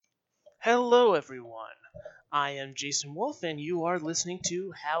Hello, everyone. I am Jason Wolf, and you are listening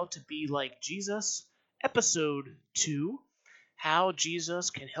to How to Be Like Jesus, Episode 2 How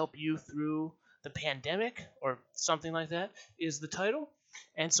Jesus Can Help You Through the Pandemic, or something like that, is the title.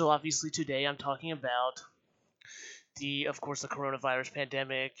 And so, obviously, today I'm talking about of course, the coronavirus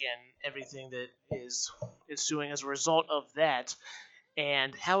pandemic and everything that is ensuing as a result of that,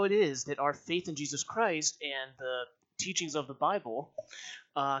 and how it is that our faith in Jesus Christ and the teachings of the Bible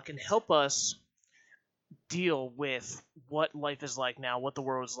can help us deal with what life is like now, what the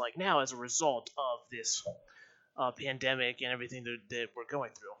world is like now as a result of this pandemic and everything that we're going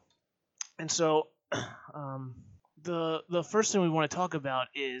through. And so, um, the first thing we want to talk about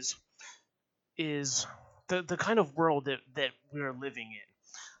is the kind of world that we're living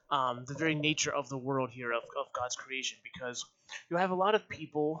in. The very nature of the world here of God's creation, because you have a lot of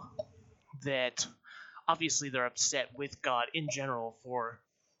people that obviously they're upset with God in general for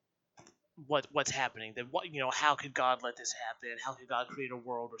what's happening. That how could God let this happen? How could God create a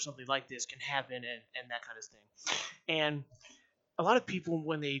world where something like this can happen and that kind of thing? And a lot of people,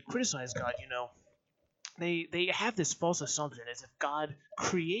 when they criticize God, they have this false assumption as if God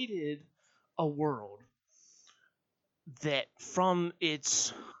created a world that from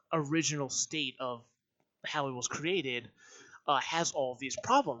its original state of how it was created has all these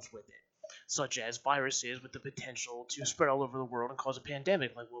problems with it, such as viruses with the potential to spread all over the world and cause a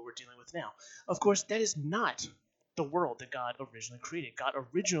pandemic like what we're dealing with now. Of course, that is not the world that God originally created. God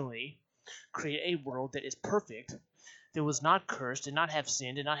originally created a world that is perfect, that was not cursed, did not have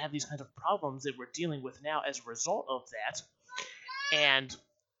sin, did not have these kinds of problems that we're dealing with now as a result of that. And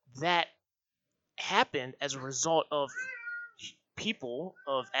that happened as a result of people,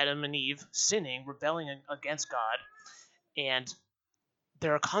 of Adam and Eve, sinning, rebelling against God, and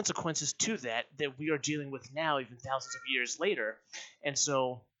there are consequences to that we are dealing with now, even thousands of years later. And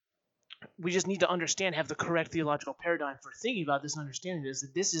so we just need to understand, have the correct theological paradigm for thinking about this and understanding this,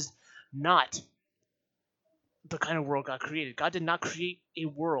 that this is not the kind of world God created. God did not create a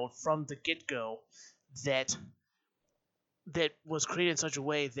world from the get-go that was created in such a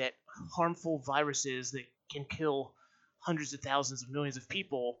way that harmful viruses that can kill hundreds of thousands of millions of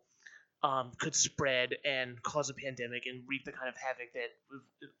people could spread and cause a pandemic and wreak the kind of havoc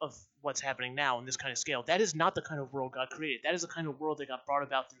of what's happening now in this kind of scale. That is not the kind of world God created. That is the kind of world that got brought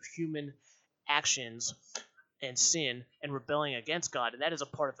about through human actions and sin and rebelling against God. And that is a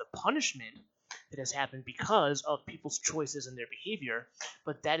part of the punishment that has happened because of people's choices and their behavior.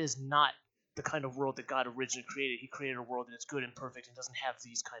 But that is not the kind of world that God originally created. He created a world that is good and perfect and doesn't have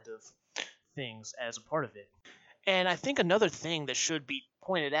these kind of things as a part of it. And I think another thing that should be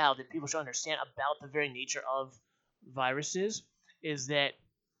pointed out that people should understand about the very nature of viruses is that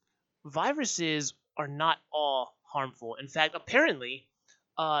viruses are not all harmful. In fact, apparently,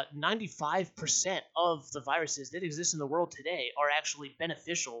 95% of the viruses that exist in the world today are actually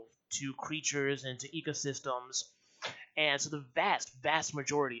beneficial to creatures and to ecosystems. And so the vast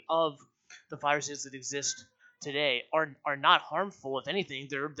majority of the viruses that exist today are not harmful. If anything,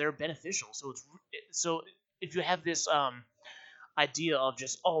 they're beneficial. So if you have this idea of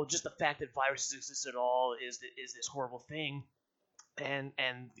just the fact that viruses exist at all is this horrible thing, and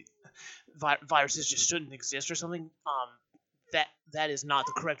viruses just shouldn't exist or something, that is not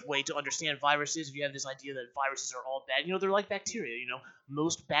the correct way to understand viruses. If you have this idea that viruses are all bad, they're like bacteria.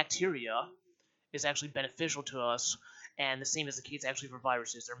 Most bacteria is actually beneficial to us, and the same is the case actually for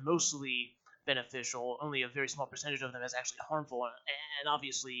viruses. They're mostly beneficial. Only a very small percentage of them is actually harmful, and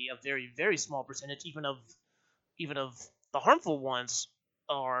obviously a very, very small percentage even of the harmful ones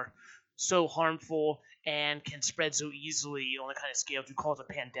are so harmful and can spread so easily on the kind of scale to cause a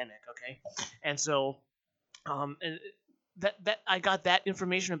pandemic. Okay, and so and that I got that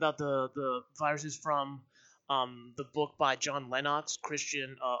information about the viruses from the book by John Lennox,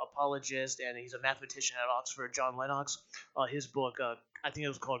 Christian apologist, and he's a mathematician at Oxford. John Lennox, his book, I think it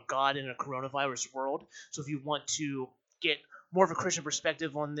was called "God in a Coronavirus World." So if you want to get more of a Christian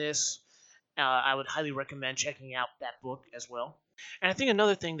perspective on this, I would highly recommend checking out that book as well. And I think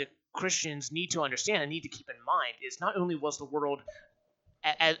another thing that Christians need to understand and need to keep in mind is not only was the world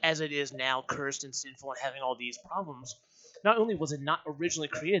as it is now cursed and sinful and having all these problems, not only was it not originally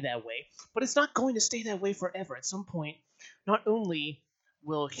created that way, but it's not going to stay that way forever. At some point, not only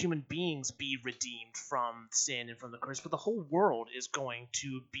will human beings be redeemed from sin and from the curse, but the whole world is going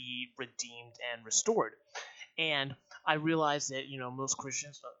to be redeemed and restored. And I realize that most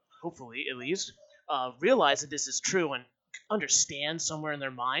Christians, hopefully at least, realize that this is true and understand somewhere in their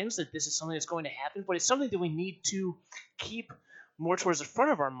minds that this is something that's going to happen. But it's something that we need to keep more towards the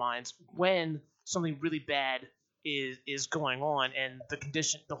front of our minds when something really bad is going on, and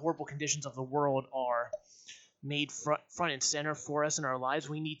the horrible conditions of the world are made front and center for us in our lives,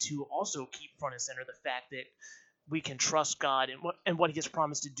 we need to also keep front and center the fact that we can trust God and what He has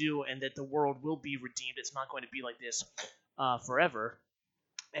promised to do, and that the world will be redeemed. It's not going to be like this forever.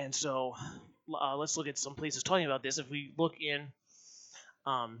 And so let's look at some places talking about this. If we look in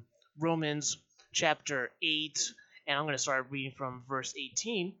Romans chapter 8, and I'm going to start reading from verse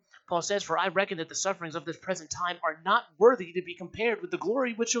 18. Paul says, "For I reckon that the sufferings of this present time are not worthy to be compared with the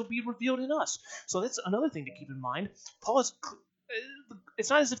glory which shall be revealed in us." So that's another thing to keep in mind. It's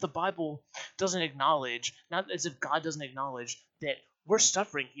not as if the Bible doesn't acknowledge, not as if God doesn't acknowledge that we're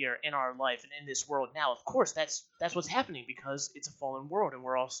suffering here in our life and in this world now. Of course, that's what's happening because it's a fallen world and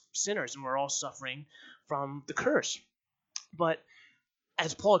we're all sinners and we're all suffering from the curse. But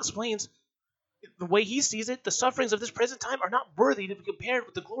as Paul explains, the way he sees it, the sufferings of this present time are not worthy to be compared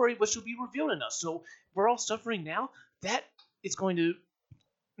with the glory which will be revealed in us. So we're all suffering now. That is going to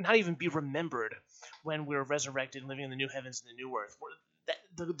not even be remembered when we're resurrected and living in the new heavens and the new earth.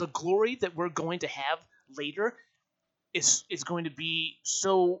 The glory that we're going to have later is going to be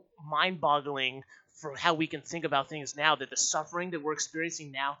so mind-boggling for how we can think about things now, that the suffering that we're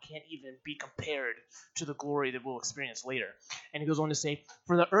experiencing now can't even be compared to the glory that we'll experience later. And he goes on to say,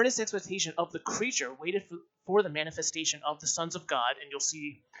 "For the earnest expectation of the creature waited for the manifestation of the sons of God." And you'll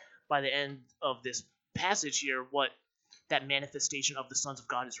see by the end of this passage here what that manifestation of the sons of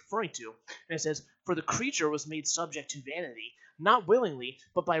God is referring to. And it says, "For the creature was made subject to vanity, not willingly,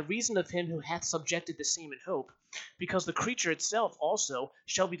 but by reason of him who hath subjected the same in hope, because the creature itself also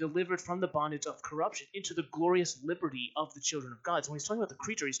shall be delivered from the bondage of corruption into the glorious liberty of the children of God." So when he's talking about the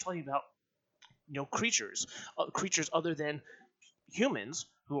creature, he's talking about creatures other than humans,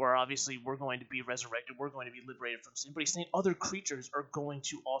 who are obviously, we're going to be resurrected, we're going to be liberated from sin. But he's saying other creatures are going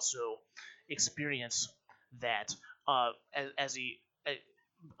to also experience that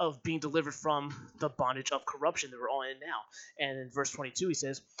of being delivered from the bondage of corruption that we're all in now. And in verse 22 he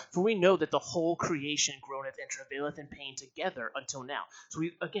says, "For we know that the whole creation groaneth and travaileth in pain together until now." So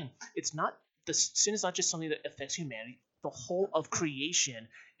sin is not just something that affects humanity. The whole of creation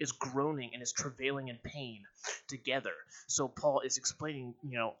is groaning and is travailing in pain together. So Paul is explaining,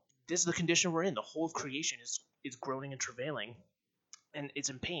 this is the condition we're in. The whole of creation is groaning and travailing, and it's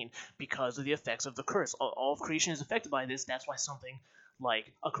in pain because of the effects of the curse. All of creation is affected by this. That's why something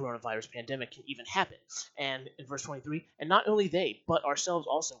like a coronavirus pandemic can even happen. And in verse 23, "And not only they, but ourselves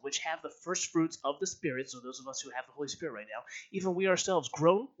also, which have the first fruits of the Spirit," so those of us who have the Holy Spirit right now, "even we ourselves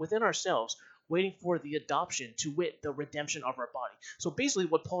groan within ourselves, waiting for the adoption, to wit, the redemption of our body." So basically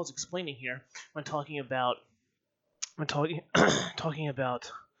what Paul is explaining here when talking about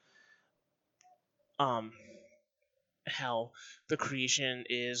how the creation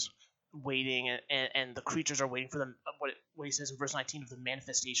is waiting, and the creatures are waiting for them, what he says in verse 19 of the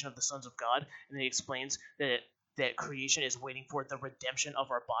manifestation of the sons of God. And then he explains that creation is waiting for the redemption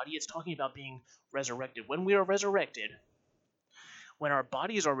of our body. It's talking about being resurrected. When we are resurrected, when our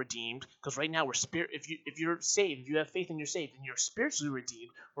bodies are redeemed, because right now we're spirit. If you're saved, if you have faith and you're saved, and you're spiritually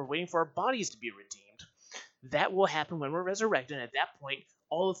redeemed, we're waiting for our bodies to be redeemed. That will happen when we're resurrected, and at that point,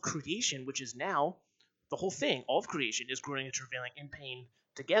 all of creation, which is now the whole thing, all of creation is groaning and travailing in pain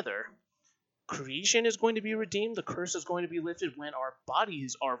together. Creation is going to be redeemed. The curse is going to be lifted when our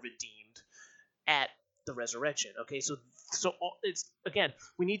bodies are redeemed at the resurrection. Okay, so it's, again,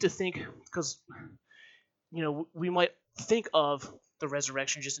 we need to think, because we might think of the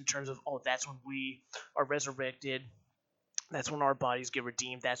resurrection just in terms of, that's when we are resurrected, that's when our bodies get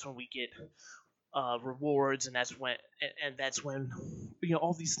redeemed, that's when we get rewards, and that's when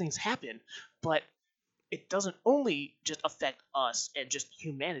all these things happen. But it doesn't only just affect us and just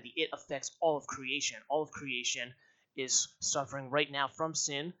humanity, it affects all of creation. All of creation is suffering right now from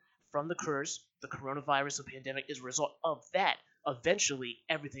sin, from the curse. The coronavirus, the pandemic, is a result of that. Eventually,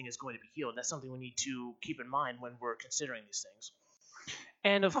 everything is going to be healed. That's something we need to keep in mind when we're considering these things.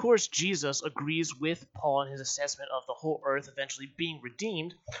 And of course, Jesus agrees with Paul in his assessment of the whole earth eventually being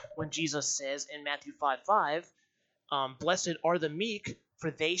redeemed when Jesus says in Matthew 5:5, "Blessed are the meek, for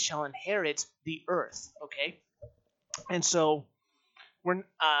they shall inherit the earth." Okay, and so when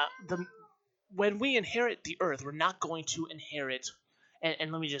we inherit the earth, we're not going to inherit.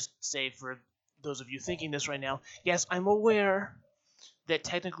 And let me just say, for those of you thinking this right now, yes, I'm aware that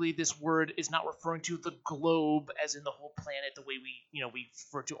technically this word is not referring to the globe as in the whole planet, the way we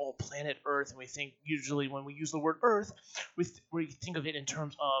refer to all planet Earth, and we think usually when we use the word Earth, we think of it in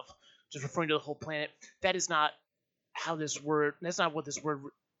terms of just referring to the whole planet. That is not how this word. That's not what this word.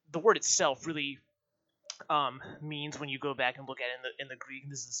 The word itself really means when you go back and look at it in the Greek.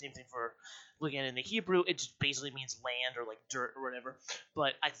 And this is the same thing for looking at it in the Hebrew. It just basically means land or like dirt or whatever.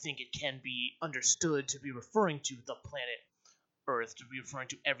 But I think it can be understood to be referring to the planet Earth, to be referring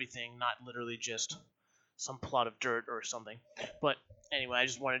to everything, not literally just some plot of dirt or something. But anyway, I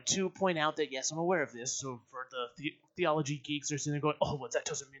just wanted to point out that yes, I'm aware of this. So for the theology geeks, they're sitting there going, "Oh, well, that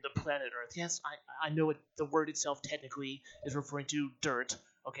doesn't mean the planet Earth." Yes, I know it. The word itself technically is referring to dirt.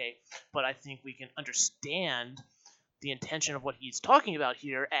 Okay, but I think we can understand the intention of what he's talking about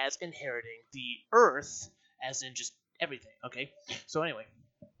here as inheriting the Earth, as in just everything. Okay, so anyway,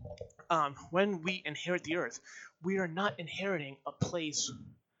 when we inherit the Earth, we are not inheriting a place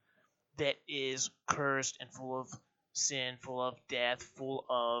that is cursed and full of sin, full of death, full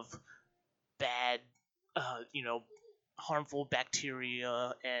of bad, you know, harmful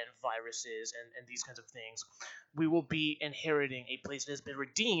bacteria and viruses and these kinds of things. We will be inheriting a place that has been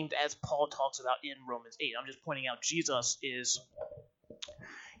redeemed, as Paul talks about in Romans 8. I'm just pointing out Jesus is,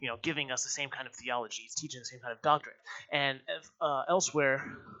 giving us the same kind of theology. He's teaching the same kind of doctrine. And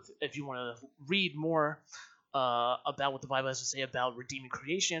elsewhere, if you want to read more about what the Bible has to say about redeeming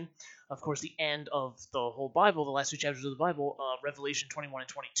creation, of course, the end of the whole Bible, the last two chapters of the Bible, Revelation 21 and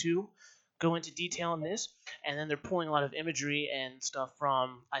 22, go into detail in this. And then they're pulling a lot of imagery and stuff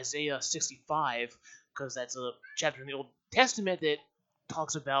from Isaiah 65, because that's a chapter in the Old Testament that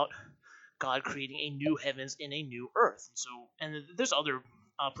talks about God creating a new heavens and a new earth. And there's other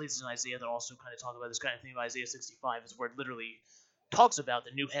places in Isaiah that also kind of talk about this kind of thing. But Isaiah 65 is where it literally talks about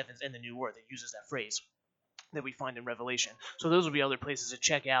the new heavens and the new earth. It uses that phrase that we find in Revelation. So those will be other places to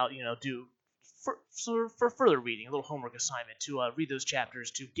check out, do for further reading, a little homework assignment to read those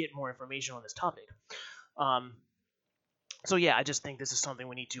chapters to get more information on this topic. So yeah, I just think this is something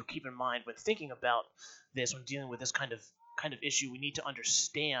we need to keep in mind when thinking about this, when dealing with this kind of issue. We need to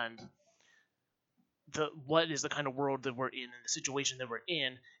understand what is the kind of world that we're in and the situation that we're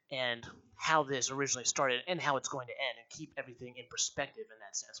in, and how this originally started and how it's going to end, and keep everything in perspective in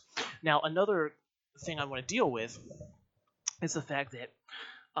that sense. Now, another thing I want to deal with is the fact that,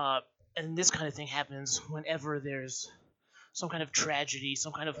 and this kind of thing happens whenever there's some kind of tragedy,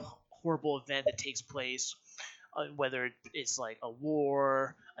 some kind of horrible event that takes place, whether it's like a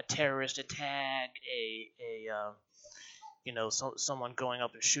war, a terrorist attack, someone going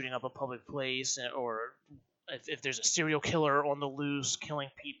up and shooting up a public place, or if there's a serial killer on the loose killing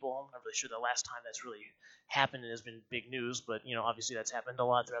people. I'm not really sure the last time that's really happened and has been big news, but obviously that's happened a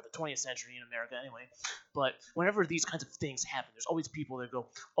lot throughout the 20th century in America anyway. But whenever these kinds of things happen, there's always people that go,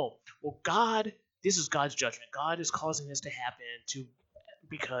 "Oh, well, this is God's judgment. God is causing this to happen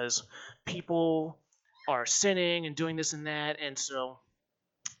because people are sinning and doing this and that, and so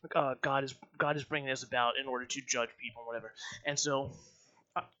God is bringing this about in order to judge people and whatever." And so,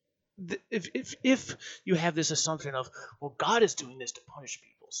 if you have this assumption of, well, God is doing this to punish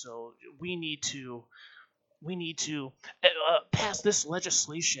people, so we need to pass this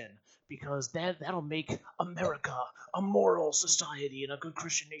legislation because that'll make America a moral society and a good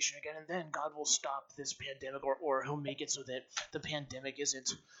Christian nation again, and then God will stop this pandemic, or he'll make it so that the pandemic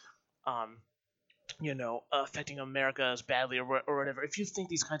isn't affecting America as badly or whatever. If you think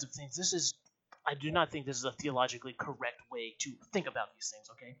these kinds of things, I do not think this is a theologically correct way to think about these things,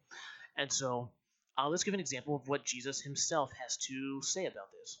 okay? And so, let's give an example of what Jesus himself has to say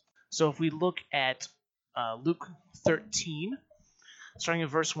about this. So if we look at Luke 13, starting in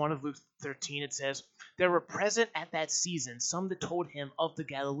verse 1 of Luke 13, it says, "There were present at that season some that told him of the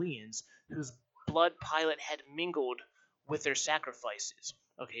Galileans, whose blood Pilate had mingled with their sacrifices."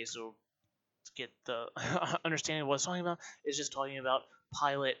 Okay, so to get the understanding of what it's talking about, is just talking about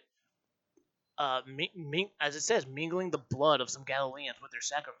Pilate, as it says, mingling the blood of some Galileans with their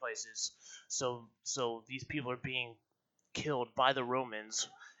sacrifices. So these people are being killed by the Romans,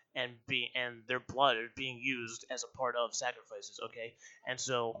 and their blood is being used as a part of sacrifices. Okay, and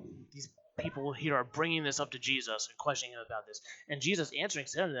so these people here are bringing this up to Jesus and questioning him about this. And Jesus answering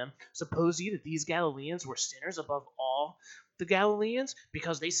said to them, "Suppose ye that these Galileans were sinners above all the Galileans,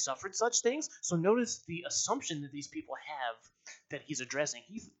 because they suffered such things?" So notice the assumption that these people have that he's addressing.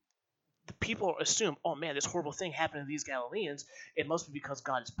 The people assume, "Oh man, this horrible thing happened to these Galileans. It must be because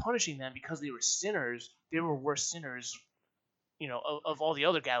God is punishing them because they were sinners. They were worse sinners, of all the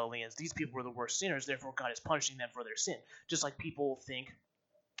other Galileans. These people were the worst sinners, therefore God is punishing them for their sin." Just like people think,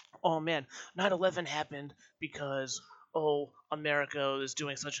 "Oh man, 9/11 happened because America is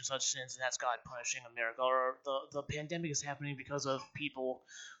doing such and such sins, and that's God punishing America." Or the pandemic is happening because of people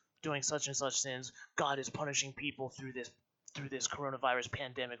doing such and such sins. God is punishing people through this coronavirus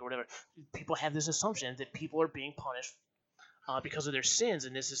pandemic or whatever. People have this assumption that people are being punished because of their sins,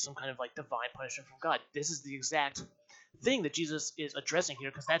 and this is some kind of like divine punishment from God. This is the exact thing that Jesus is addressing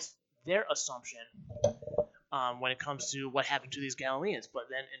here, because that's their assumption when it comes to what happened to these Galileans. But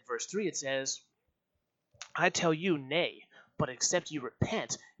then in verse 3 it says, I tell you, nay, but except you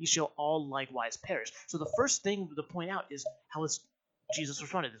repent, ye shall all likewise perish. So the first thing to point out is how is Jesus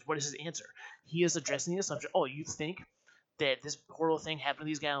responded to this? What is his answer? He is addressing the assumption, oh, you think that this horrible thing happened to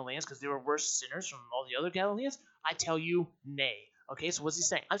these Galileans because they were worse sinners from all the other Galileans? I tell you, nay. Okay, so what's he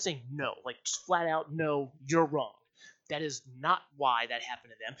saying? I'm saying no, like just flat out, no, you're wrong. That is not why that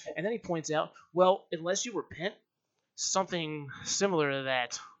happened to them. And then he points out, well, unless you repent, something similar to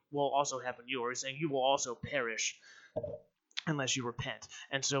that will also happen to you, or he's saying you will also perish unless you repent.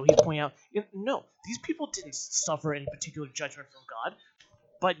 And so he's pointing out, no, these people didn't suffer any particular judgment from God,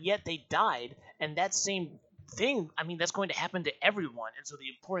 but yet they died, and that same thing, I mean, that's going to happen to everyone. And so the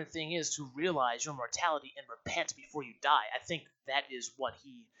important thing is to realize your mortality and repent before you die. I think that is what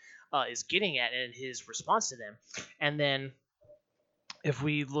he is getting at in his response to them. And then if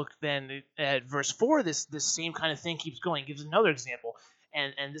we look then at verse 4, this same kind of thing keeps going. Gives another example,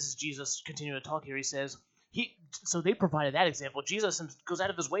 and this is Jesus continuing to talk here. He says, so they provided that example. Jesus goes out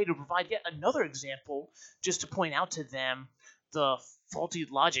of his way to provide yet another example just to point out to them the faulty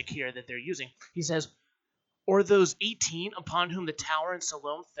logic here that they're using. He says, or those 18 upon whom the tower in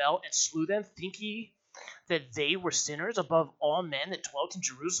Siloam fell and slew them, think ye that they were sinners above all men that dwelt in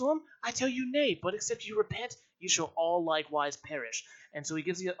Jerusalem? I tell you, nay, but except you repent, you shall all likewise perish. And so he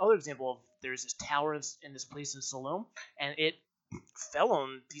gives the other example of there's this tower in this place in Siloam, and it fell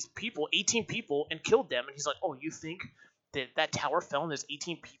on these people, 18 people, and killed them. And he's like, oh, you think that tower fell on those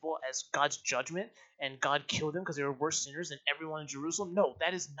 18 people as God's judgment, and God killed them because they were worse sinners than everyone in Jerusalem? No,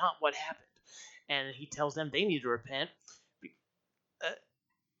 that is not what happened. And he tells them they need to repent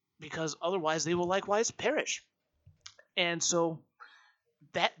because otherwise they will likewise perish. And so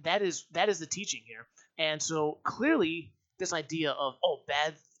that is the teaching here. And so clearly this idea of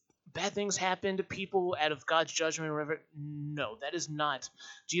bad things happen to people out of God's judgment or whatever, no, that is not.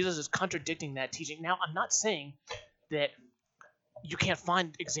 Jesus is contradicting that teaching. Now, I'm not saying that you can't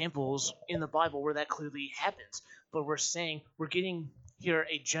find examples in the Bible where that clearly happens, but we're saying we're getting here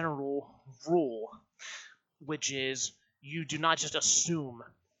a general rule, which is you do not just assume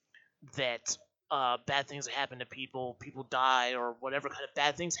that bad things happen to people die, or whatever kind of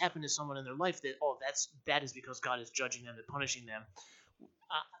bad things happen to someone in their life, that is because God is judging them and punishing them.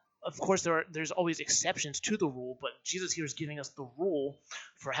 Of course, there's always exceptions to the rule, but Jesus here is giving us the rule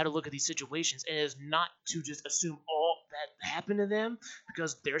for how to look at these situations, and it is not to just assume all that happened to them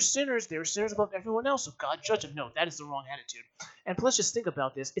because they're sinners above everyone else, so God judged them. No, that is the wrong attitude. And let's just think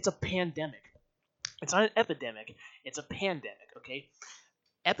about this. It's a pandemic. It's not an epidemic. It's a pandemic, okay?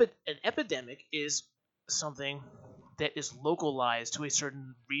 An epidemic is something that is localized to a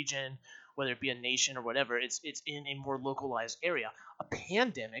certain region, whether it be a nation or whatever. It's in a more localized area. A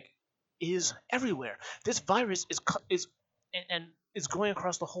pandemic is everywhere. This virus is going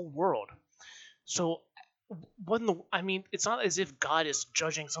across the whole world. So it's not as if God is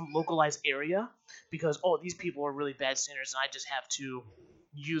judging some localized area because, these people are really bad sinners and I just have to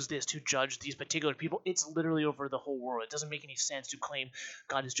use this to judge these particular people. It's literally over the whole world. It doesn't make any sense to claim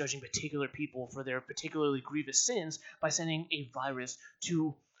God is judging particular people for their particularly grievous sins by sending a virus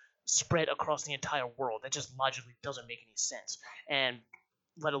to spread across the entire world. That just logically doesn't make any sense. And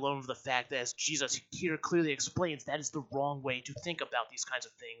let alone the fact that, as Jesus here clearly explains, that is the wrong way to think about these kinds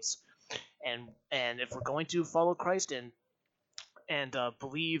of things. And if we're going to follow Christ and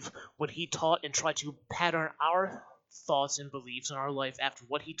believe what he taught and try to pattern our thoughts and beliefs in our life after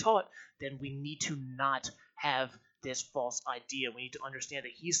what he taught, then we need to not have this false idea. We need to understand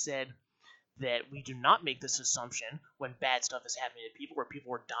that he said that we do not make this assumption when bad stuff is happening to people, where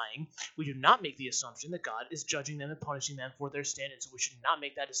people are dying. We do not make the assumption that God is judging them and punishing them for their sin, and so we should not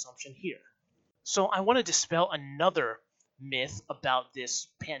make that assumption here. So I want to dispel another myth about this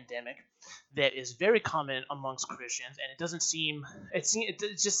pandemic that is very common amongst Christians, and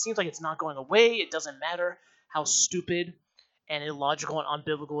it just seems like it's not going away. It doesn't matter how stupid and illogical and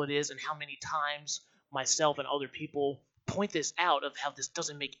unbiblical it is, and how many times myself and other people point this out of how this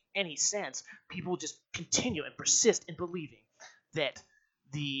doesn't make any sense. People just continue and persist in believing that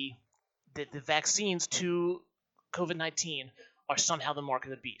the vaccines to COVID-19 are somehow the mark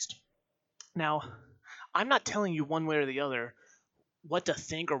of the beast. Now, I'm not telling you one way or the other what to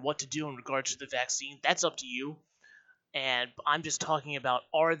think or what to do in regards to the vaccine. That's up to you. And I'm just talking about,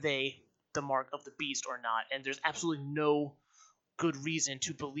 are they the mark of the beast or not? And there's absolutely no good reason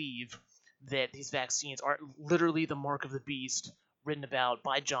to believe that these vaccines are literally the mark of the beast written about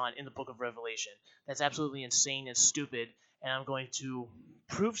by John in the book of Revelation. That's absolutely insane and stupid, and I'm going to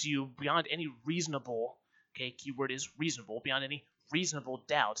prove to you beyond any reasonable, okay, keyword is reasonable, beyond any reasonable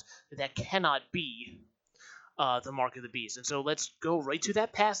doubt that that cannot be the mark of the beast. And so let's go right to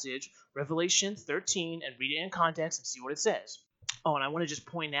that passage, Revelation 13, and read it in context and see what it says. Oh, and I want to just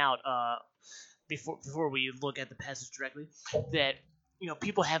point out before we look at the passage directly that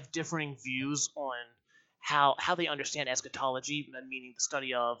people have differing views on how they understand eschatology, meaning the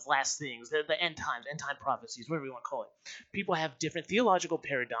study of last things, the end times, end time prophecies, whatever you want to call it. People have different theological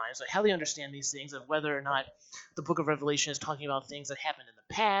paradigms, like how they understand these things, and whether or not the book of Revelation is talking about things that happened in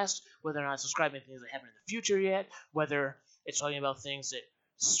the past, whether or not it's describing things that happen in the future yet, whether it's talking about things that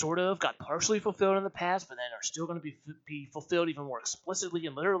sort of got partially fulfilled in the past, but then are still going to be fulfilled even more explicitly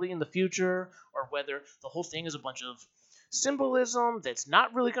and literally in the future, or whether the whole thing is a bunch of symbolism that's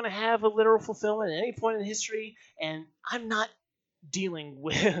not really going to have a literal fulfillment at any point in history. And I'm not dealing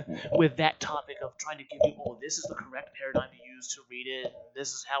with that topic of trying to give you, this is the correct paradigm to use to read it, and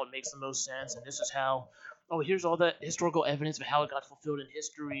this is how it makes the most sense, and this is how, here's all the historical evidence of how it got fulfilled in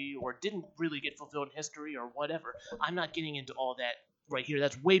history, or didn't really get fulfilled in history, or whatever. I'm not getting into all that right here.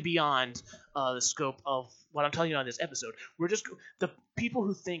 That's way beyond the scope of what I'm telling you on this episode. We're just the people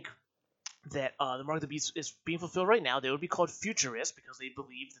who think that the mark of the beast is being fulfilled right now. They would be called futurists because they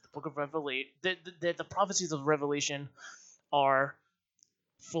believe that the book of Revelation, that the prophecies of Revelation are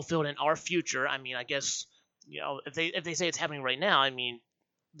fulfilled in our future. I mean, I guess if they say it's happening right now, I mean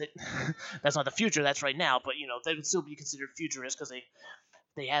that's not the future. That's right now. But they would still be considered futurists because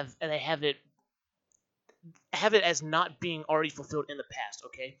they have it as not being already fulfilled in the past.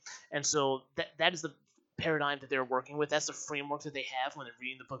 Okay, and so that is the paradigm that they're working with. That's the framework that they have when they're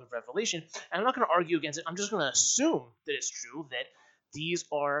reading the book of Revelation. And I'm not going to argue against it. I'm just going to assume that it's true, that these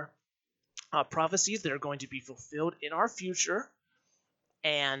are prophecies that are going to be fulfilled in our future.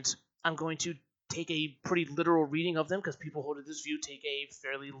 And I'm going to take a pretty literal reading of them, because people hold to this view take a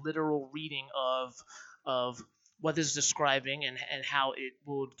fairly literal reading of what this is describing and how it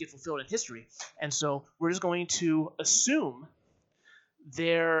will get fulfilled in history. And so we're just going to assume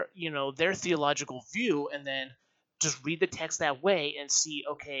their theological view, and then just read the text that way and see,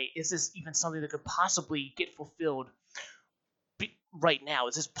 okay, is this even something that could possibly get fulfilled right now?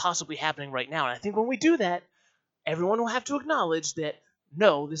 Is this possibly happening right now? And I think when we do that, everyone will have to acknowledge that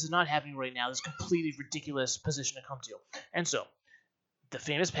no, this is not happening right now. This is a completely ridiculous position to come to. And so the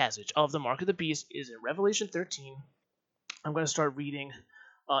famous passage of the mark of the beast is in Revelation 13. I'm going to start reading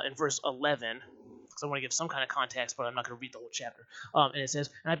in verse 11, because I want to give some kind of context, but I'm not going to read the whole chapter. And it says,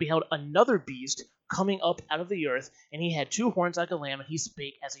 "And I beheld another beast coming up out of the earth, and he had 2 horns like a lamb, and he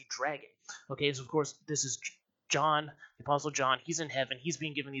spake as a dragon." Okay, so of course this is John, the Apostle John. He's in heaven. He's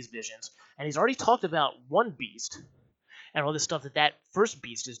being given these visions, and he's already talked about one beast and all this stuff that first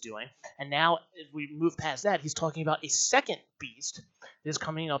beast is doing. And now, if we move past that, he's talking about a second beast that is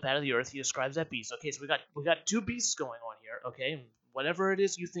coming up out of the earth. He describes that beast. Okay, so we got 2 beasts going on here. Okay, whatever it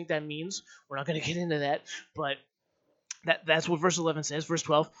is you think that means, we're not going to get into that, but that's what verse 11 says. Verse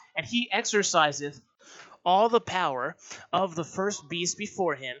 12, "And he exerciseth all the power of the first beast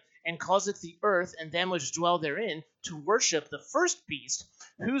before him, and causeth the earth and them which dwell therein to worship the first beast,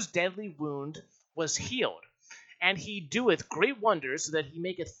 whose deadly wound was healed. And he doeth great wonders, so that he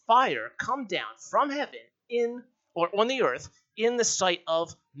maketh fire come down from heaven on the earth in the sight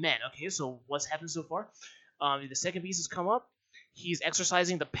of men." Okay, so what's happened so far? The second beast has come up. He's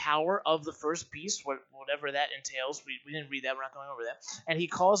exercising the power of the first beast, whatever that entails. We didn't read that. We're not going over that. And he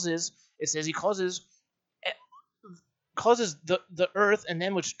causes the earth and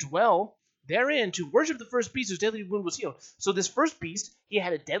them which dwell therein to worship the first beast whose deadly wound was healed. So this first beast, he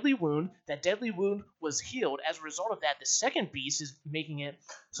had a deadly wound. That deadly wound was healed. As a result of that, the second beast is making it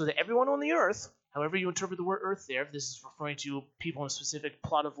so that everyone on the earth, however you interpret the word earth there, if this is referring to people in a specific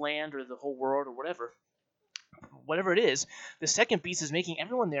plot of land or the whole world or whatever it is, the second beast is making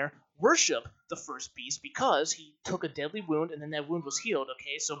everyone there worship the first beast because he took a deadly wound and then that wound was healed.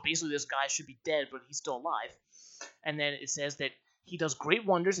 Okay, so basically this guy should be dead, but he's still alive. And then it says that he does great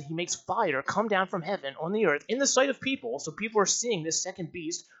wonders, and he makes fire come down from heaven on the earth in the sight of people. So people are seeing this second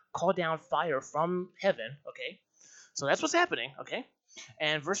beast call down fire from heaven. Okay, so that's what's happening. Okay,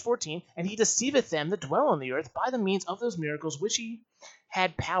 and verse 14, "And he deceiveth them that dwell on the earth by the means of those miracles which he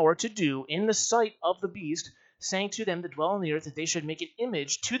had power to do in the sight of the beast, saying to them that dwell on the earth that they should make an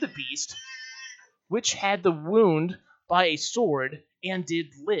image to the beast, which had the wound by a sword and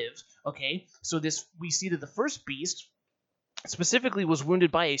did live." Okay, so we see that the first beast specifically was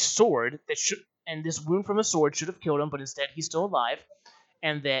wounded by a sword and this wound from a sword should have killed him, but instead he's still alive,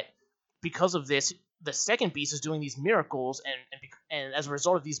 and that because of this, the second beast is doing these miracles, and as a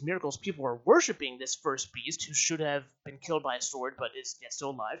result of these miracles, people are worshiping this first beast who should have been killed by a sword, but is yet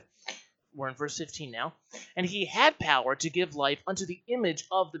still alive. We're in verse 15 now. And he had power to give life unto the image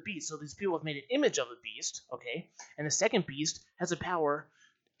of the beast. So these people have made an image of the beast, okay? And the second beast has a power,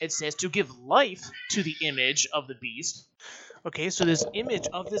 it says, to give life to the image of the beast. Okay, so this image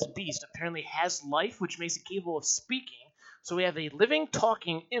of this beast apparently has life, which makes it capable of speaking. So we have a living,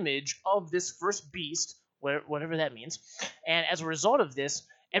 talking image of this first beast, whatever that means. And as a result of this,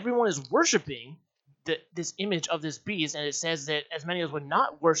 everyone is worshiping this image of this beast, and it says that as many as would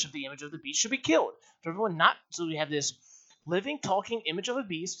not worship the image of the beast should be killed. So we have this living, talking image of a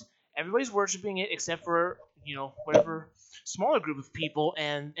beast. Everybody's worshiping it except for, whatever smaller group of people,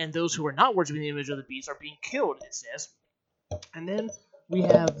 and those who are not worshiping the image of the beast are being killed, it says. And then we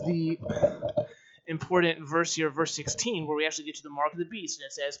have the important verse here, verse 16, where we actually get to the mark of the beast, and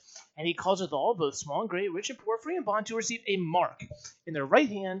it says, and he causeth all, both small and great, rich and poor, free and bond, to receive a mark in their right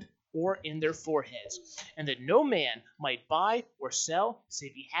hand or in their foreheads, and that no man might buy or sell,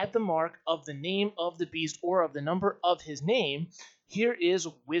 save he had the mark of the name of the beast or of the number of his name. Here is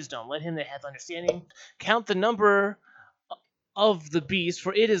wisdom. Let him that hath understanding count the number of the beast,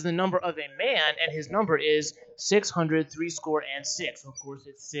 for it is the number of a man, and his number is 666. Of course,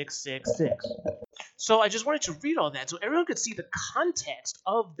 it's 666. So I just wanted to read all that so everyone could see the context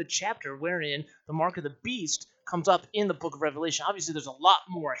of the chapter wherein the mark of the beast comes up in the book of Revelation. Obviously, there's a lot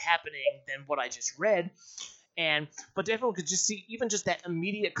more happening than what I just read, but everyone could just see even just that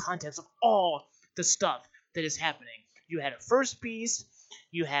immediate context of all the stuff that is happening. You had a first beast.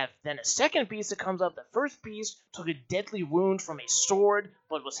 You have then a second beast that comes up. The first beast took a deadly wound from a sword,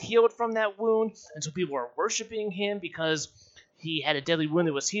 but was healed from that wound. And so people are worshiping him because he had a deadly wound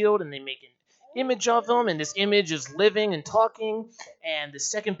that was healed, and they make an image of him, and this image is living and talking. And the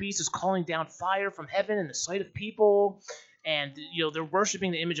second beast is calling down fire from heaven in the sight of people. And, they're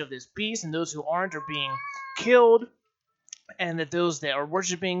worshiping the image of this beast, and those who aren't are being killed. And that those that are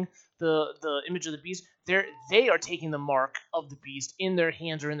worshiping the image of the beast, they are taking the mark of the beast in their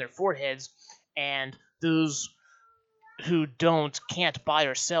hands or in their foreheads, and those who can't buy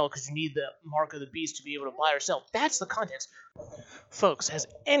or sell because you need the mark of the beast to be able to buy or sell. That's the context. Folks, has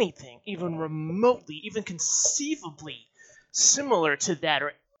anything even remotely, even conceivably similar to that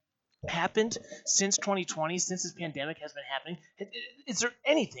or happened since 2020, since this pandemic has been happening? Is there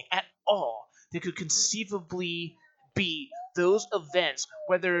anything at all that could conceivably be those events,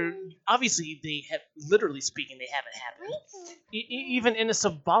 whether obviously they have, literally speaking, they haven't happened, even in a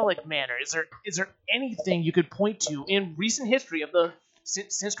symbolic manner? Is there anything you could point to in recent history of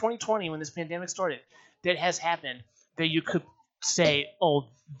since 2020 when this pandemic started that has happened that you could say, oh,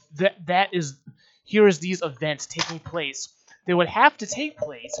 here is these events taking place? They would have to take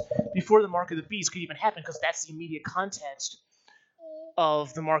place before the mark of the beast could even happen, because that's the immediate context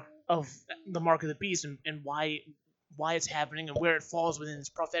of the mark of the beast and why it's happening and where it falls within this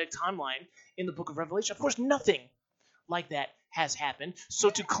prophetic timeline in the book of Revelation. Of course, nothing like that has happened. So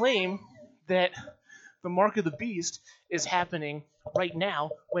to claim that the mark of the beast is happening right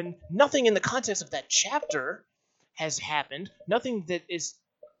now when nothing in the context of that chapter has happened, nothing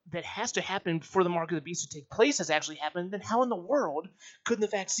that has to happen for the mark of the beast to take place has actually happened, then how in the world could the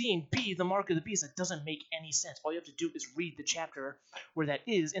vaccine be the mark of the beast? That doesn't make any sense. All you have to do is read the chapter where that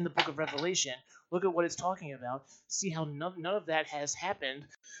is in the book of Revelation. Look at what it's talking about. See how none of that has happened.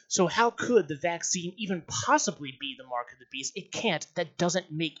 So how could the vaccine even possibly be the mark of the beast? It can't. That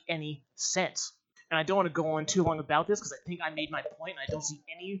doesn't make any sense. And I don't want to go on too long about this because I think I made my point, and I don't see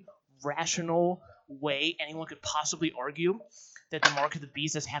any rational way anyone could possibly argue that the mark of the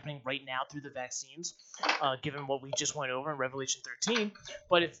beast is happening right now through the vaccines, given what we just went over in Revelation 13.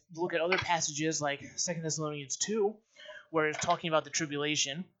 But if you look at other passages like 2 Thessalonians 2, where it's talking about the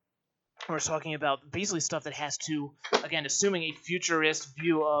tribulation, where it's talking about basically stuff that has to, again, assuming a futurist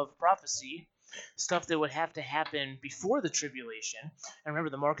view of prophecy, stuff that would have to happen before the tribulation. And remember,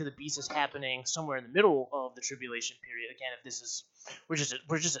 the mark of the beast is happening somewhere in the middle of the tribulation period. Again, if this is,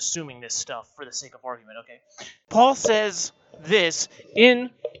 we're just assuming this stuff for the sake of argument, okay? Paul says this in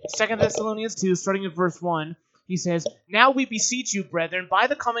 2 Thessalonians 2, starting at verse 1. He says, "Now we beseech you, brethren, by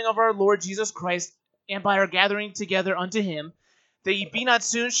the coming of our Lord Jesus Christ, and by our gathering together unto him, that ye be not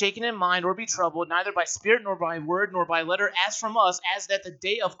soon shaken in mind, or be troubled, neither by spirit, nor by word, nor by letter, as from us, as that the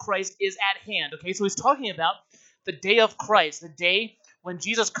day of Christ is at hand." Okay, so he's talking about the day of Christ, the day when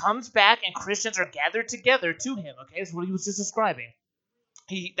Jesus comes back and Christians are gathered together to him. Okay, that's what he was just describing.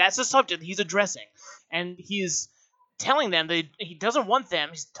 That's the subject he's addressing. And he's telling them that he doesn't want them,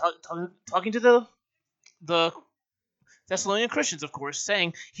 he's talking to the Thessalonian Christians, of course,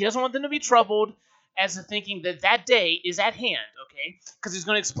 saying he doesn't want them to be troubled, as to thinking that that day is at hand, okay? Because he's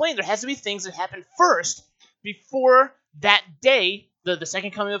going to explain there has to be things that happen first before that day, the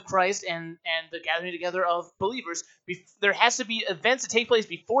second coming of Christ and the gathering together of believers. There has to be events that take place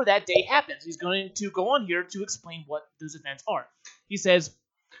before that day happens. He's going to go on here to explain what those events are. He says,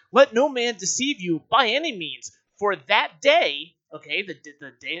 let no man deceive you by any means, for that day, okay, the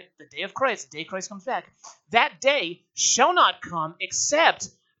day of Christ, the day Christ comes back, that day shall not come except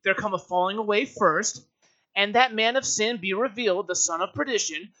there come a falling away first, and that man of sin be revealed, the son of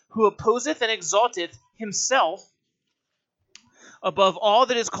perdition, who opposeth and exalteth himself above all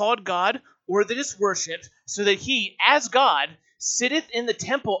that is called God or that is worshipped, so that he, as God, sitteth in the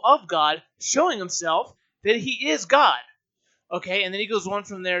temple of God, showing himself that he is God. Okay, and then he goes on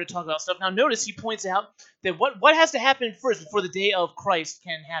from there to talk about stuff. Now notice he points out that what has to happen first before the day of Christ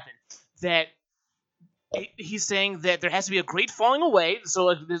can happen. That he's saying that there has to be a great falling away,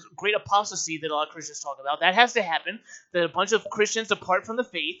 so there's great apostasy that a lot of Christians talk about. That has to happen, that a bunch of Christians depart from the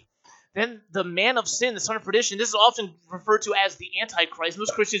faith. Then the man of sin, the son of perdition, this is often referred to as the Antichrist.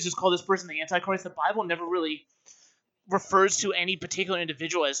 Most Christians just call this person the Antichrist. The Bible never really refers to any particular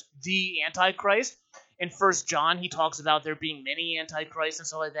individual as the Antichrist. In 1 John, he talks about there being many Antichrists and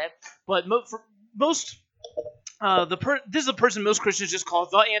stuff like that. But for most, this is a person most Christians just call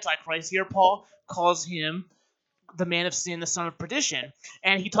the Antichrist. Here, Paul calls him the man of sin, the son of perdition.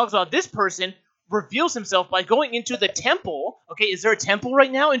 And he talks about this person reveals himself by going into the temple. Okay, is there a temple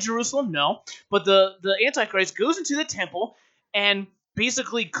right now in Jerusalem? No. But the Antichrist goes into the temple and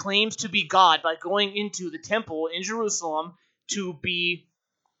basically claims to be God by going into the temple in Jerusalem to be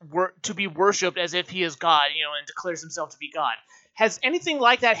worshipped as if he is God, and declares himself to be God. Has anything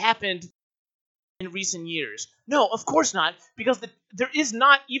like that happened in recent years? No, of course not, because there is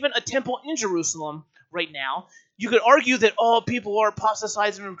not even a temple in Jerusalem right now. You could argue that all people are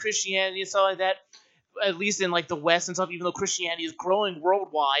apostatizing from Christianity and stuff like that, at least in like the West and stuff, even though Christianity is growing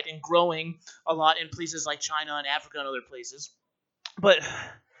worldwide and growing a lot in places like China and Africa and other places.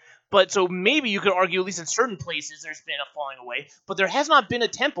 But so maybe you could argue, at least in certain places, there's been a falling away. But there has not been a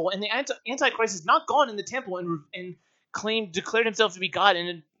temple, and the Antichrist has not gone in the temple and declared himself to be God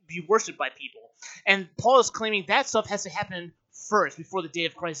and be worshipped by people. And Paul is claiming that stuff has to happen first, before the day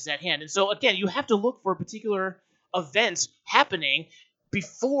of Christ is at hand. And so, again, you have to look for particular events happening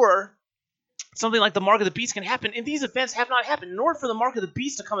before something like the mark of the beast can happen. And these events have not happened. In order for the mark of the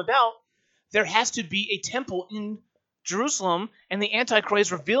beast to come about, there has to be a temple in Jerusalem, and the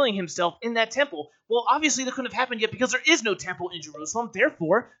Antichrist revealing himself in that temple. Well, obviously that couldn't have happened yet because there is no temple in Jerusalem.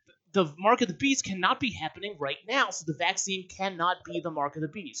 Therefore, the mark of the beast cannot be happening right now. So the vaccine cannot be the mark of the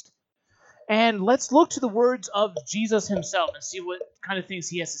beast. And let's look to the words of Jesus himself and see what kind of things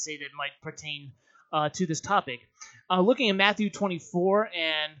he has to say that might pertain to this topic. Looking at Matthew 24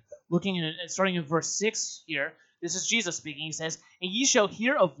 and starting in verse 6 here, this is Jesus speaking. He says, and ye shall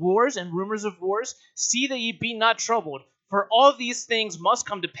hear of wars and rumors of wars. See that ye be not troubled. For all these things must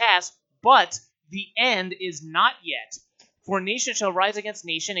come to pass, but the end is not yet. For nation shall rise against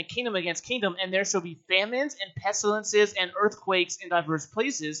nation, and kingdom against kingdom, and there shall be famines and pestilences and earthquakes in diverse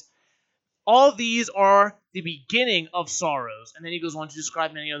places. All these are the beginning of sorrows. And then he goes on to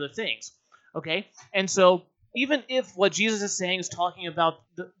describe many other things. Okay? And so, even if what Jesus is saying is talking about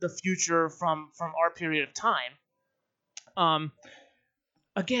the future from our period of time,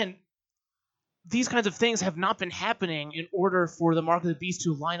 again, these kinds of things have not been happening in order for the mark of the beast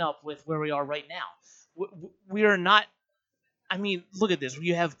to line up with where we are right now. We are not. I mean, look at this.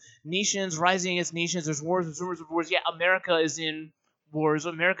 You have nations rising against nations. There's wars, there's rumors of wars. Yeah, America is in wars.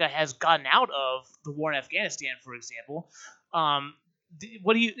 America has gotten out of the war in Afghanistan, for example.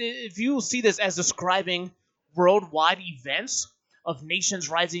 If you see this as describing worldwide events of nations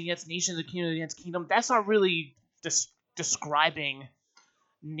rising against nations and kingdom against kingdom, that's not really describing,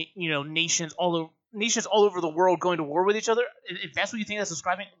 nations all over the world going to war with each other. If that's what you think that's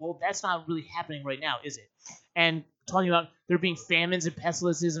describing, well, that's not really happening right now, is it? And talking about there being famines and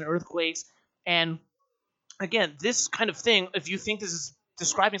pestilences and earthquakes, and again, this kind of thing, if you think this is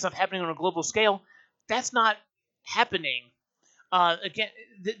describing stuff happening on a global scale, that's not happening. Again,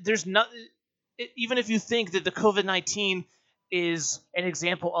 there's not. Even if you think that the COVID-19 is an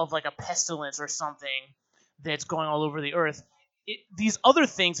example of like a pestilence or something that's going all over the earth, these other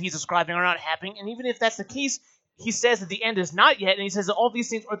things he's describing are not happening. And even if that's the case, he says that the end is not yet, and he says that all these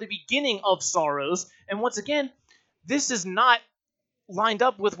things are the beginning of sorrows. And once again, this is not lined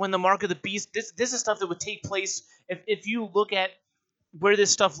up with when the mark of the beast. This is stuff that would take place if you look at where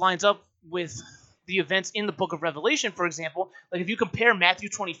this stuff lines up with the events in the book of Revelation, for example. Like if you compare Matthew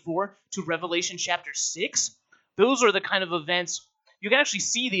 24 to Revelation chapter 6, those are the kind of events you can actually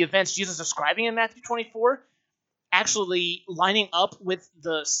see the events Jesus is describing in Matthew 24 actually lining up with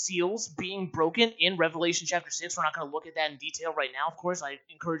the seals being broken in Revelation chapter 6. We're not going to look at that in detail right now, of course. I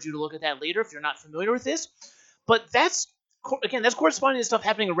encourage you to look at that later if you're not familiar with this. But that's corresponding to stuff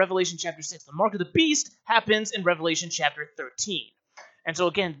happening in Revelation chapter 6. The mark of the beast happens in Revelation chapter 13. And so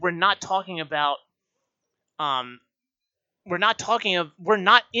again, we're not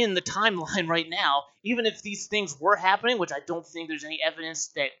in the timeline right now. Even if these things were happening, which I don't think there's any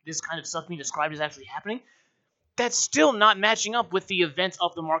evidence that this kind of stuff being described is actually happening, that's still not matching up with the events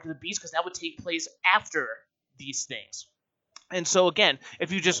of the mark of the beast, because that would take place after these things. And so again,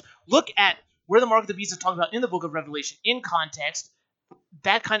 if you just look at where the mark of the beast is talking about in the book of Revelation in context,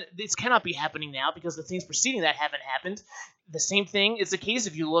 this cannot be happening now because the things preceding that haven't happened. The same thing is the case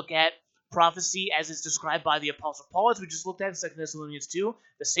if you look at prophecy as it's described by the Apostle Paul, as we just looked at in 2 Thessalonians 2.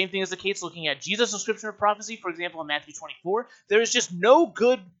 The same thing is the case looking at Jesus' description of prophecy, for example, in Matthew 24. There is just no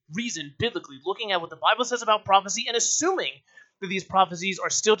good reason, biblically, looking at what the Bible says about prophecy and assuming that these prophecies are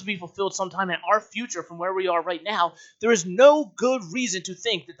still to be fulfilled sometime in our future from where we are right now. There is no good reason to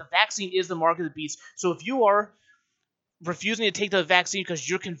think that the vaccine is the mark of the beast. So if you are refusing to take the vaccine because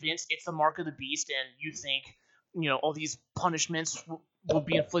you're convinced it's the mark of the beast and you think, all these punishments will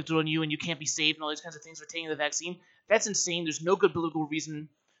be inflicted on you and you can't be saved and all these kinds of things for taking the vaccine, that's insane. There's no good biblical reason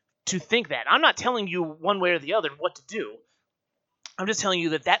to think that. I'm not telling you one way or the other what to do. I'm just telling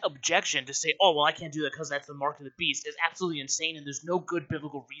you that objection to say, oh, well, I can't do that because that's the mark of the beast is absolutely insane, and there's no good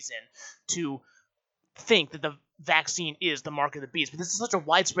biblical reason to think that the vaccine is the mark of the beast. But this is such a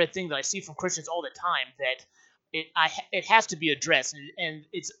widespread thing that I see from Christians all the time that it has to be addressed, and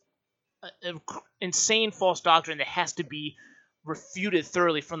it's an insane false doctrine that has to be refuted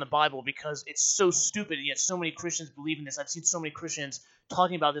thoroughly from the Bible because it's so stupid, and yet so many Christians believe in this. I've seen so many Christians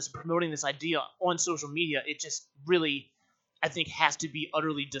talking about this, promoting this idea on social media. It just really, I think, has to be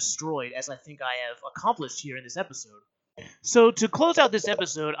utterly destroyed, as I think I have accomplished here in this episode. So to close out this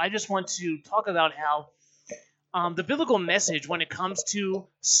episode, I just want to talk about how the biblical message when it comes to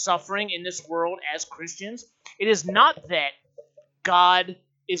suffering in this world as Christians, it is not that God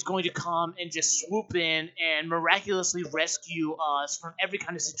is going to come and just swoop in and miraculously rescue us from every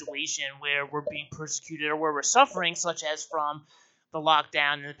kind of situation where we're being persecuted or where we're suffering, such as from the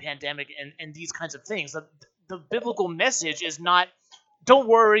lockdown and the pandemic and these kinds of things. The biblical message is not, don't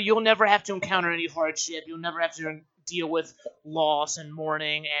worry, you'll never have to encounter any hardship, you'll never have to deal with loss and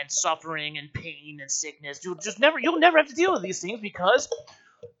mourning and suffering and pain and sickness. You'll never have to deal with these things because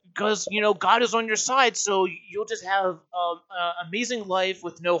God is on your side, so you'll just have an amazing life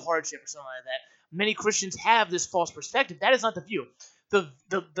with no hardship or something like that. Many Christians have this false perspective. That is not the view.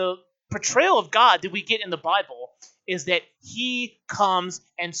 The portrayal of God that we get in the Bible is that He comes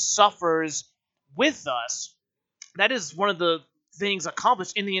and suffers with us. That is one of the things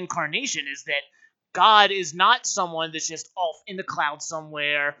accomplished in the incarnation, is that God is not someone that's just off in the clouds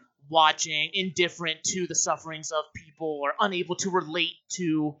somewhere, watching, indifferent to the sufferings of people, or unable to relate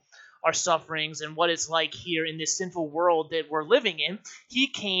to our sufferings and what it's like here in this sinful world that we're living in. He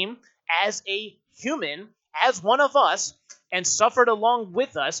came as a human, as one of us, and suffered along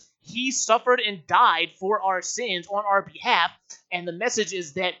with us. He suffered and died for our sins on our behalf, and the message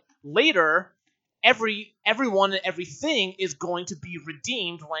is that later, everyone and everything is going to be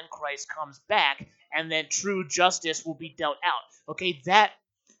redeemed when Christ comes back, and then true justice will be dealt out. Okay, that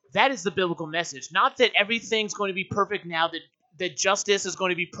is the biblical message. Not that everything's going to be perfect now, that justice is going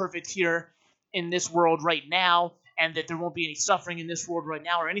to be perfect here in this world right now, and that there won't be any suffering in this world right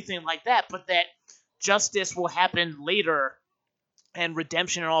now or anything like that, but that justice will happen later and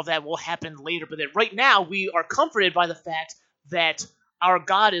redemption and all of that will happen later. But that right now we are comforted by the fact that our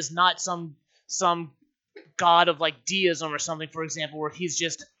God is not some God of like deism or something, for example, where He's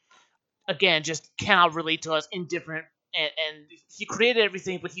just cannot relate to us, indifferent, and He created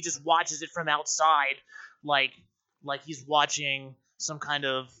everything, but He just watches it from outside, like He's watching some kind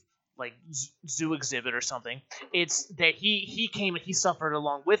of like zoo exhibit or something. It's that He came and He suffered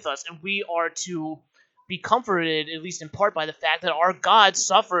along with us, and we are to be comforted, at least in part, by the fact that our God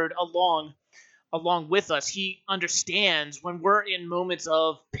suffered along with us. He understands when we're in moments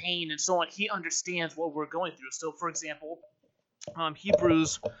of pain and so on. He understands what we're going through. So, for example,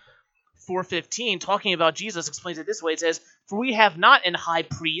 Hebrews 4:15, talking about Jesus, explains it this way. It says, "For we have not an high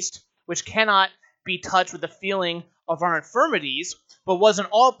priest which cannot be touched with the feeling of our infirmities, but was in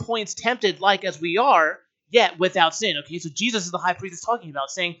all points tempted like as we are, yet without sin." Okay, so Jesus is the high priest is talking about,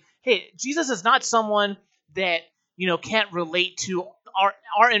 saying, hey, Jesus is not someone that, can't relate to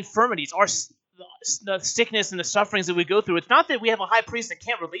our infirmities, the sickness and the sufferings that we go through. It's not that we have a high priest that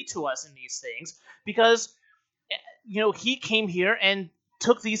can't relate to us in these things, because he came here and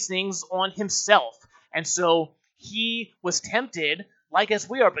took these things on himself. And so he was tempted like as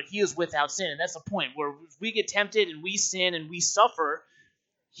we are, but he is without sin. And that's the point. Where we get tempted and we sin and we suffer,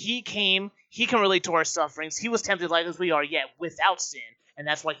 he can relate to our sufferings. He was tempted like as we are, yet without sin. And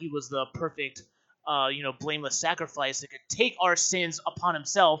that's why he was the perfect, blameless sacrifice that could take our sins upon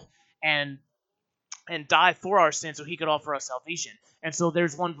himself and die for our sins so he could offer us salvation. And so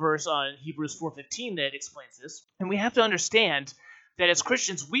there's one verse on Hebrews 4:15 that explains this. And we have to understand that as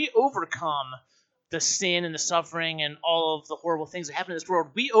Christians, we overcome the sin and the suffering and all of the horrible things that happen in this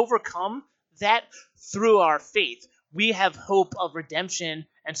world. We overcome that through our faith. We have hope of redemption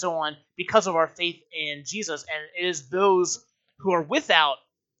and so on because of our faith in Jesus. And it is those who are without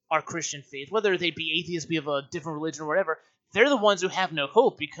our Christian faith, whether they be atheists, be of a different religion or whatever, they're the ones who have no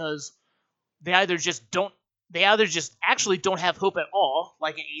hope because they either just actually don't have hope at all,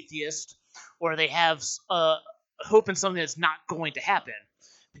 like an atheist, or they have hope in something that's not going to happen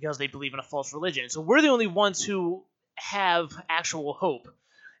because they believe in a false religion. So we're the only ones who have actual hope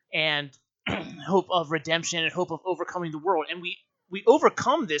and hope of redemption and hope of overcoming the world. And we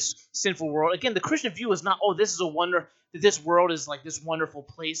overcome this sinful world. Again, the Christian view is not, this is a wonder that this world is like this wonderful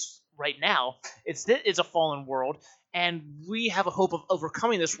place right now. It's a fallen world, and we have a hope of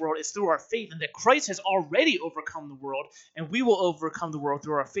overcoming this world. It's through our faith, and that Christ has already overcome the world, and we will overcome the world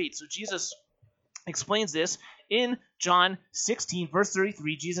through our faith. So Jesus explains this in John 16, verse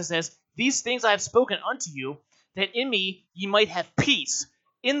 33. Jesus says, "These things I have spoken unto you, that in me ye might have peace.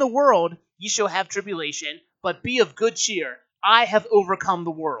 In the world ye shall have tribulation, but be of good cheer. I have overcome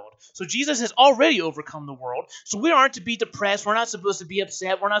the world." So Jesus has already overcome the world. So we aren't to be depressed. We're not supposed to be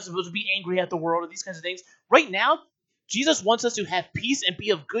upset. We're not supposed to be angry at the world or these kinds of things. Right now, Jesus wants us to have peace and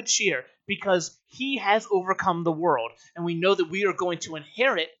be of good cheer because he has overcome the world. And we know that we are going to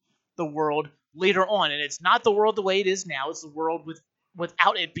inherit the world later on. And it's not the world the way it is now. It's the world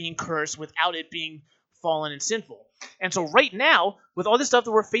without it being cursed, without it being fallen and sinful. And so right now, with all this stuff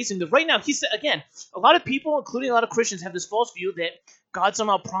that we're facing, right now, he said, again, a lot of people, including a lot of Christians, have this false view that God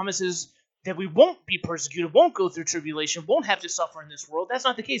somehow promises that we won't be persecuted, won't go through tribulation, won't have to suffer in this world. That's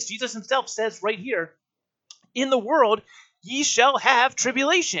not the case. Jesus himself says right here, "In the world ye shall have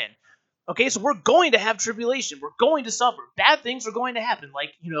tribulation." Okay, so we're going to have tribulation. We're going to suffer. Bad things are going to happen,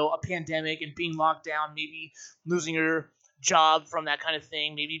 like, a pandemic and being locked down, maybe losing your job from that kind of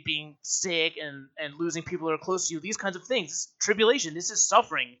thing, maybe being sick and losing people that are close to you, these kinds of things. This is tribulation. This is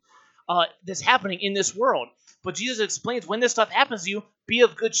suffering that's happening in this world. But Jesus explains when this stuff happens to you, be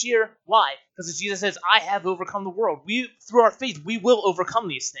of good cheer. Why? Because Jesus says, I have overcome the world. Through our faith, we will overcome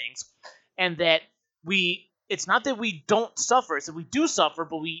these things. And that it's not that we don't suffer, it's that we do suffer,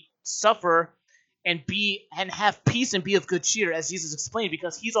 but we suffer and have peace and be of good cheer, as Jesus explained,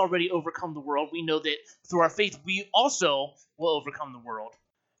 because he's already overcome the world. We know that through our faith, we also will overcome the world.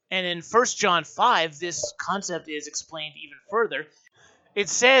 And in 1 John 5, this concept is explained even further. It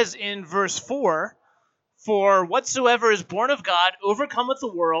says in verse 4, "For whatsoever is born of God overcometh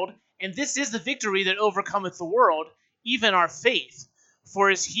the world, and this is the victory that overcometh the world, even our faith. For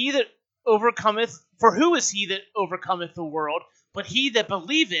who is he that overcometh the world, but he that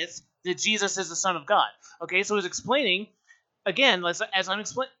believeth that Jesus is the Son of God." Okay, so he's explaining, again, as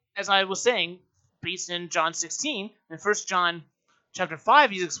I was saying, based in John 16, in 1 John chapter 5,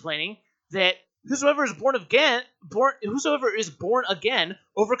 he's explaining that whosoever is born again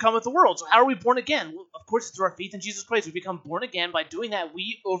overcometh the world. So how are we born again? Well, of course, it's through our faith in Jesus Christ. We become born again. By doing that,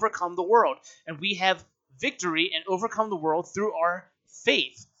 we overcome the world. And we have victory and overcome the world through our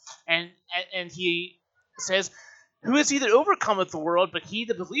faith. And he says, "Who is he that overcometh the world, but he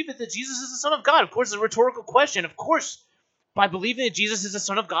that believeth that Jesus is the Son of God?" Of course, it's a rhetorical question. Of course, by believing that Jesus is the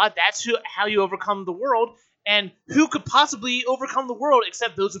Son of God, that's how you overcome the world. And who could possibly overcome the world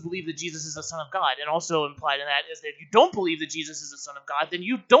except those who believe that Jesus is the Son of God? And also implied in that is that if you don't believe that Jesus is the Son of God, then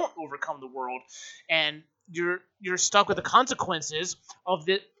you don't overcome the world. And you're stuck with the consequences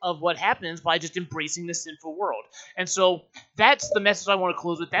of what happens by just embracing the sinful world. And so that's the message I want to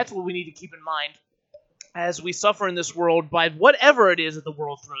close with. That's what we need to keep in mind as we suffer in this world by whatever it is that the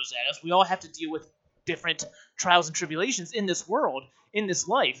world throws at us. We all have to deal with different trials and tribulations in this world, in this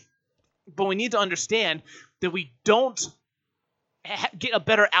life. But we need to understand that we don't get a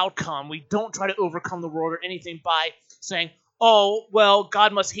better outcome. We don't try to overcome the world or anything by saying, "Oh, well,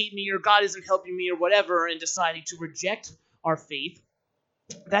 God must hate me," or "God isn't helping me," or whatever, and deciding to reject our faith.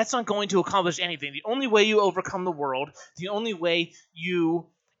 That's not going to accomplish anything. The only way you overcome the world, the only way you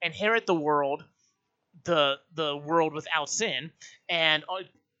inherit the world, the world without sin, and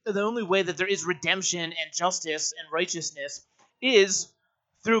the only way that there is redemption and justice and righteousness is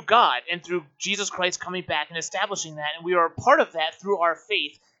through God and through Jesus Christ coming back and establishing that, and we are a part of that through our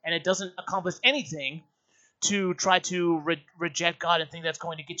faith, and it doesn't accomplish anything to try to reject God and think that's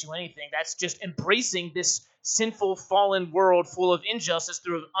going to get you anything. That's just embracing this sinful, fallen world full of injustice,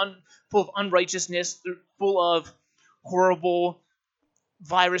 full of unrighteousness, full of horrible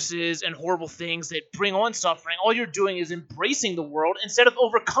viruses and horrible things that bring on suffering. All you're doing is embracing the world instead of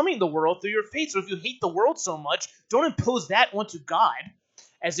overcoming the world through your faith. So if you hate the world so much, don't impose that onto God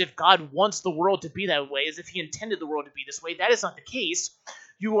as if God wants the world to be that way, as if he intended the world to be this way. That is not the case.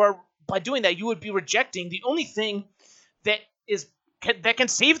 By doing that, you would be rejecting the only thing that can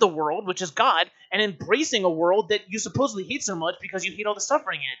save the world, which is God, and embracing a world that you supposedly hate so much because you hate all the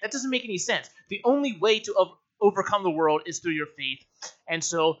suffering in it. That doesn't make any sense. The only way to overcome the world is through your faith. And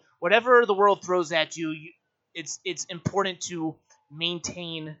so whatever the world throws at you, it's important to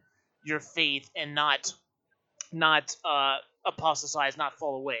maintain your faith and not apostatize, not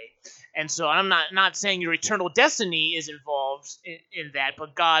fall away. And so I'm not saying your eternal destiny is involved in that,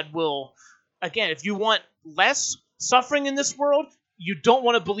 but God will, again, if you want less suffering in this world, you don't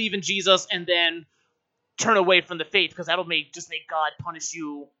want to believe in Jesus and then turn away from the faith, because that'll just make God punish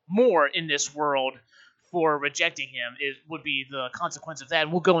you more in this world for rejecting him. It would be the consequence of that.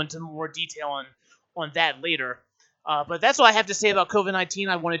 And we'll go into more detail on that later. But that's all I have to say about COVID-19.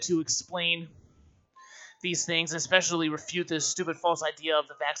 I wanted to explain these things, especially refute this stupid false idea of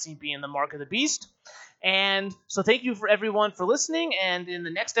the vaccine being the mark of the beast. And so thank you for everyone for listening, and in the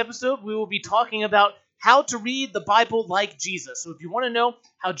next episode we will be talking about how to read the Bible like Jesus. So if you want to know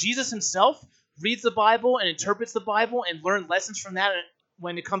how Jesus himself reads the Bible and interprets the Bible and learn lessons from that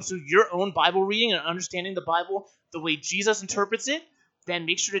when it comes to your own Bible reading and understanding the Bible the way Jesus interprets it, then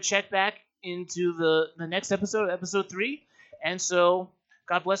make sure to check back into the next episode, episode 3. And so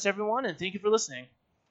God bless everyone, and thank you for listening.